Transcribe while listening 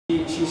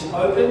She's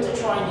open to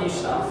trying new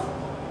stuff,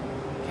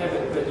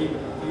 okay, but you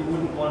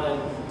wouldn't want to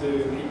do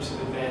heaps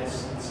of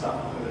advanced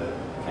stuff with her,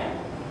 okay?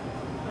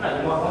 No,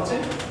 you might want to,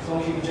 as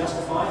long as you can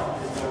justify it,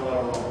 there's no right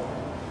or wrong.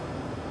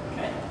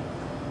 Okay?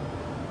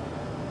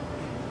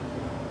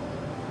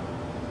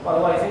 By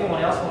the way, if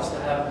anyone else wants to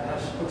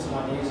put some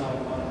ideas on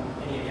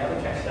any of the other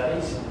case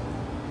studies,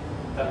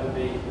 that would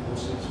be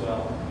awesome as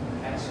well.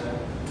 Okay, so,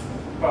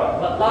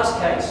 alright, last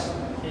case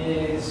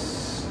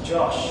is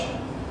Josh.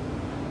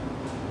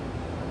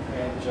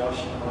 Josh,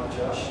 I like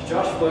Josh.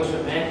 Josh works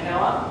with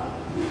Manpower.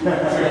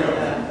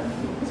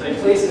 So he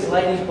pleases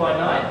ladies by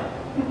night,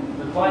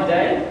 but by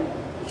day,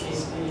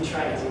 he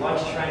trains. He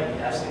likes training.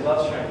 He absolutely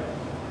loves training.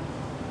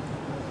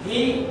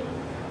 He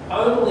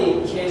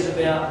only cares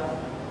about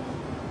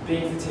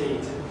being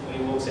fatigued when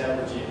he walks out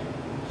of the gym.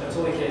 That's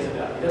all he cares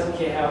about. He doesn't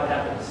care how it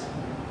happens.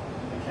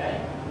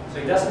 Okay? So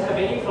he doesn't have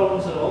any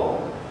problems at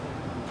all.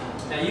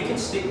 Now you can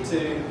stick to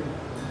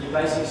your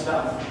basic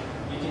stuff.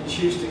 You can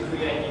choose to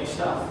create new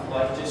stuff,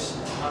 like just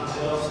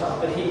unheard stuff,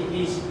 but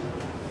he's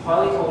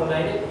highly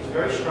coordinated, he's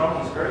very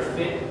strong, he's very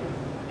fit,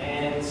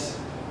 and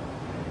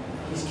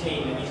he's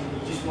keen, and he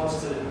just wants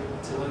to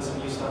learn some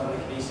new stuff on the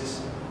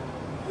Kinesis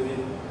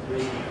within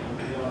reason.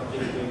 You don't want to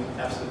be doing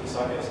absolutely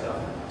psycho stuff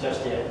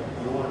just yet.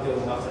 You want to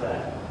build him up to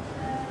that.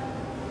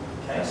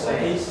 Okay, so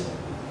he's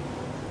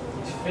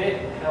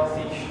fit,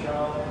 healthy,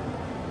 strong,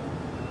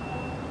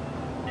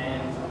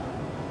 and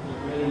he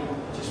really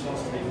just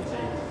wants to be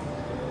fatigued.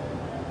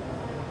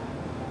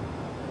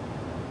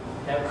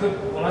 Now,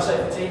 when I say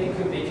fatigue, it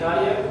could be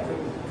cardio, it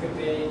could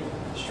be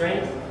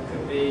strength, it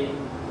could be,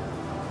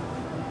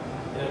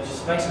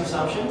 just make some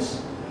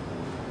assumptions.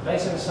 Make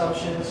some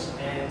assumptions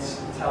and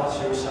tell us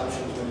your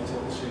assumptions when you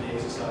talk us through the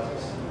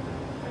exercises.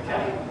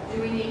 Okay?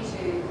 Do we need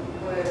to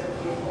work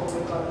with what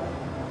we've got?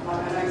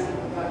 Like, I know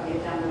we've got the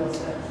dumbbells,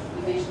 but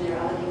you mentioned there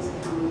are other things that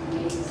come with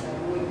Kinesis, so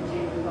can we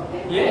pretend we've got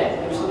them?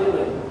 Yeah,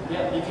 absolutely.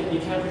 Yeah, you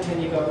can pretend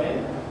you've got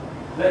them.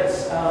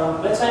 Let's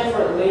aim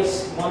for at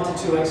least 1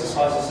 to 2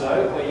 exercises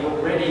though, where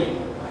you're ready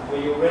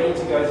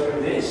to go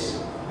through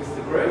this with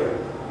the group.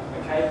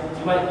 Okay,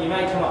 you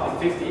may come up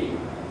with 50,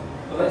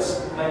 but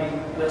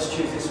let's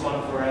choose this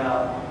one for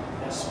our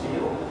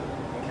spiel.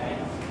 Okay,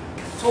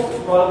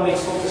 by all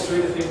means, talk us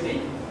through the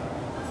 50.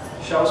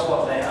 Show us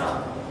what they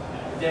are.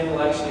 Then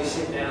we'll actually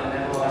sit down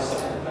and analyse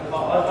them. I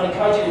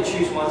encourage you to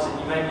choose ones that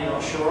you may be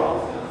not sure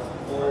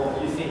of,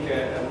 or you think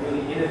are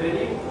really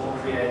innovative or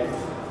creative.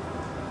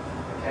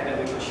 Okay, that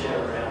we can share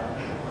around.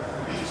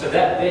 So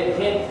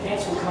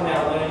hence will come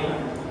our learning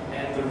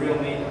and the real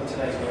meat of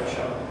today's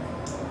workshop.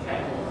 Okay,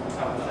 we'll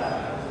come with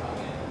that.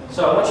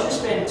 So I want you to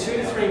spend 2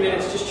 to 3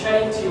 minutes just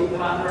chatting to your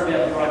partner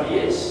about your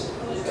ideas.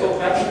 Talk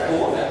back and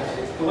forth.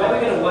 The way we're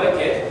going to work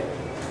it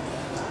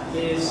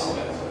is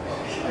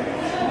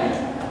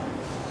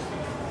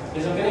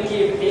I'm going to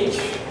give each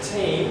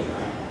team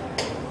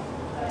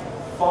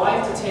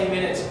 5 to 10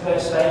 minutes per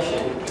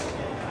station.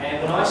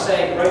 And when I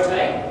say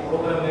rotate, we're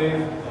all going to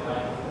move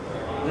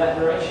in that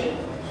direction.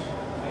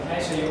 Okay,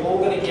 so you're all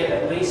going to get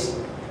at least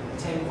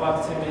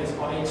 5 to 10 minutes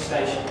on each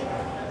station.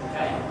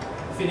 Okay?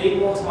 If you need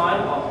more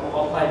time,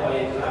 I'll play by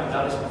ear because I haven't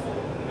done this before.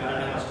 I don't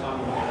know how much time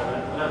you want. I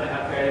don't know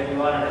how creative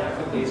you are, I don't know how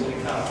quickly it's going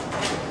to come.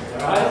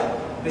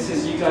 Alright? This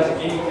is, you guys are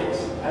guinea pigs.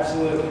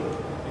 Absolutely.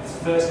 It's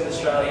the first in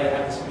Australia to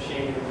have this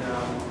machine,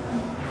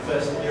 and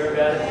first to hear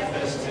about it,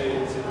 first to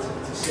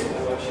sit in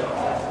the workshop.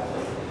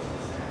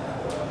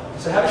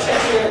 So have a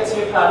chat to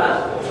your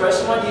partner, throw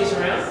some ideas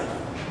around.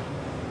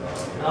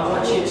 And I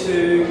want you to,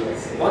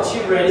 once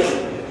you're ready,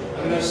 I'm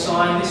going to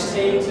assign this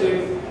team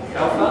to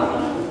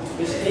Alpha,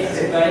 this team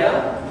to Beta,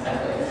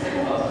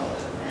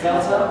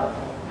 Delta,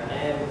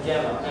 and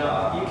Gamma.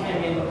 Now, you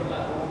came in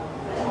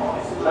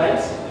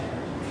late.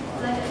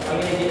 I'm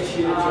going to get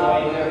you to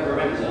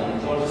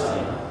join this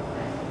team.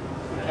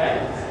 Okay?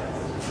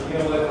 So you're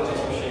going to work on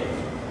this machine.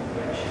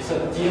 So,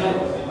 do you know?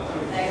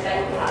 They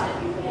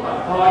partnered before. Oh,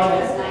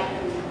 okay.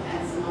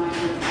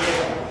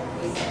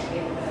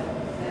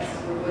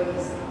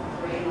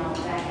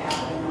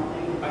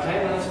 Okay,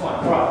 well, that's fine.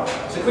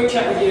 Alright, so quick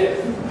chat with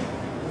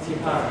your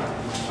partner.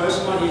 Throw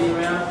some ideas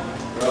around.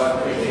 Right.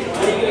 What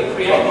are you going